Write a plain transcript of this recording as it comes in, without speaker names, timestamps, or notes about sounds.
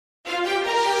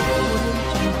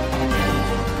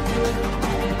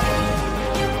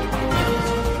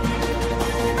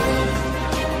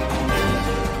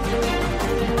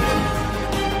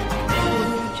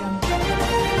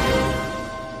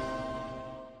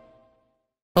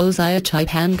Hosiah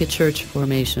Chipanga church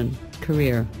formation,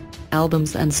 career,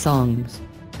 albums and songs.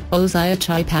 Hosiah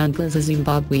Chipanga is a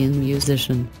Zimbabwean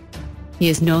musician. He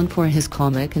is known for his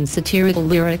comic and satirical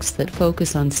lyrics that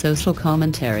focus on social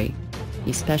commentary.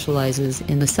 He specializes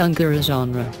in the sungura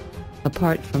genre.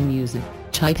 Apart from music,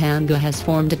 Chipanga has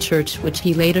formed a church which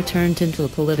he later turned into a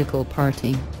political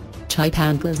party.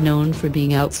 Chipanga is known for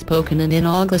being outspoken, and in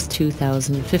August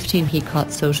 2015 he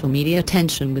caught social media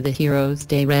attention with a Heroes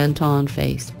Day rant on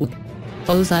Facebook.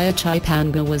 Hosiah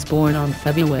Chipanga was born on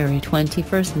February 21,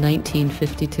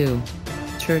 1952.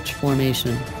 Church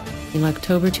formation. In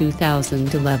October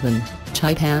 2011,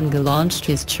 Chipanga launched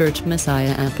his church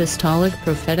Messiah Apostolic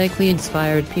Prophetically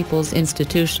Inspired People's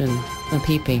Institution,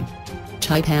 APP.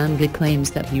 Chipanga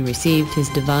claims that he received his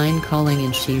divine calling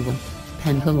in Shiva,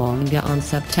 Penhalonga on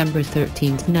September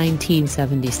 13,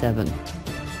 1977.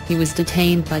 He was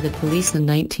detained by the police in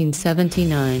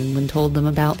 1979 when told them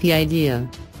about the idea.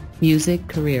 Music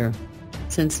career.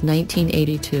 Since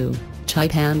 1982,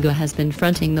 Chipanga has been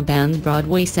fronting the band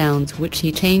Broadway Sounds, which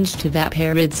he changed to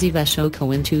Vaparidzi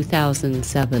Veshoko in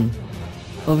 2007.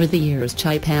 Over the years,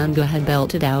 Chipanga had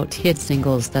belted out hit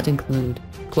singles that include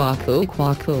Kwaku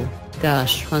Kwaku,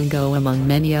 Gosh Hungo, among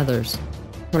many others.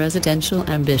 Presidential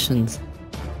ambitions.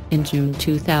 In June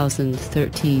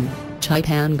 2013,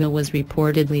 Chipanga was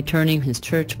reportedly turning his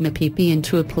church MPP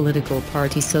into a political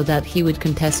party so that he would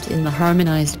contest in the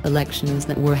harmonized elections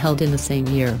that were held in the same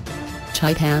year.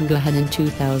 Chipanga had in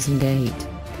 2008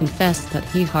 confessed that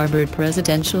he harbored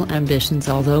presidential ambitions,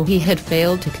 although he had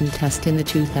failed to contest in the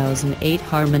 2008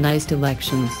 harmonized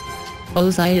elections.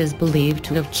 Hosiah is believed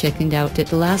to have chickened out at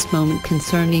the last moment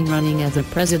concerning running as a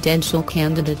presidential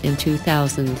candidate in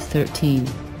 2013.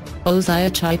 Hosiah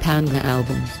Chipanga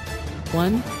albums.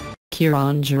 1.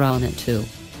 Kiranjarana 2.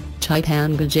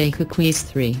 Chipanga Jakukwis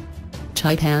 3.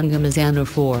 Chipanga Mazano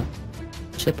 4.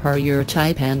 Chipara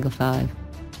Chipanga 5.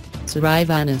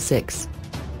 Sarivana 6.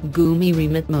 Gumi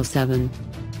Remitmo 7.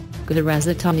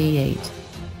 Gudarazatani 8.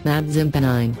 Madzimba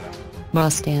 9.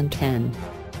 Mostan 10.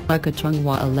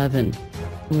 Akatrungwa 11.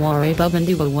 Ware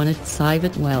Bubandiwa 1 at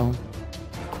Sivat Well.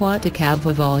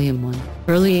 Kwatakabwa Volume 1,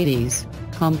 Early 80s,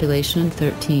 Compilation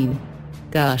 13.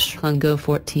 Gosh Hungo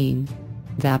 14.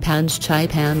 Vapanj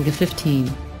Chipanga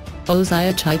 15.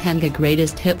 Hosiah Chipanga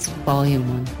Greatest Hits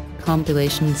Volume 1,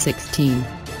 Compilation 16.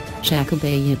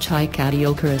 Shakubaya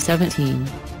Chikadiokara 17.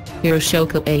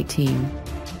 Hiroshoko 18.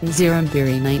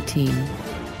 Nzirambiri 19.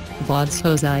 Vods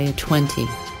Hosiah 20.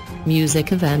 Music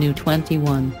Avanu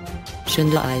 21.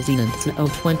 Shinda Izinantsa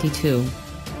 22.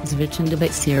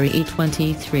 Zvichandabetsiri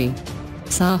 23.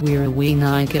 Sahwira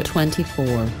Winika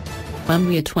 24.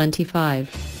 Wambia 25.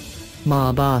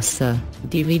 Mabasa,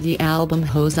 DVD album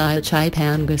Hosiah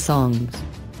Chipanga songs.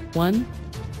 1.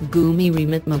 Gumi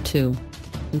Remitmo 2.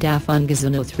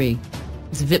 Dafungazano 3.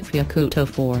 Zvitfriakuto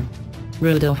 4.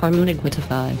 Rudo Harunagwita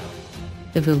 5.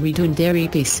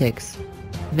 Ivilridundaripi 6.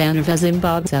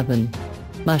 Vanarvazimbab 7.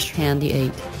 Mushrandi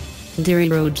 8.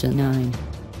 Diriroja 9.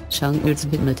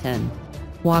 Shungurzvitma 10.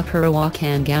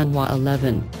 Wakarawakanganwa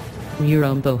 11.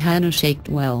 Urombo Hanashake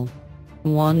 12.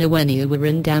 Wanaweni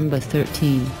Warindamba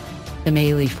 13.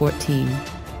 Amali 14.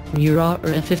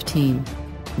 Urara 15.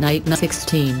 Nightna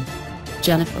 16.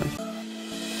 Jennifer.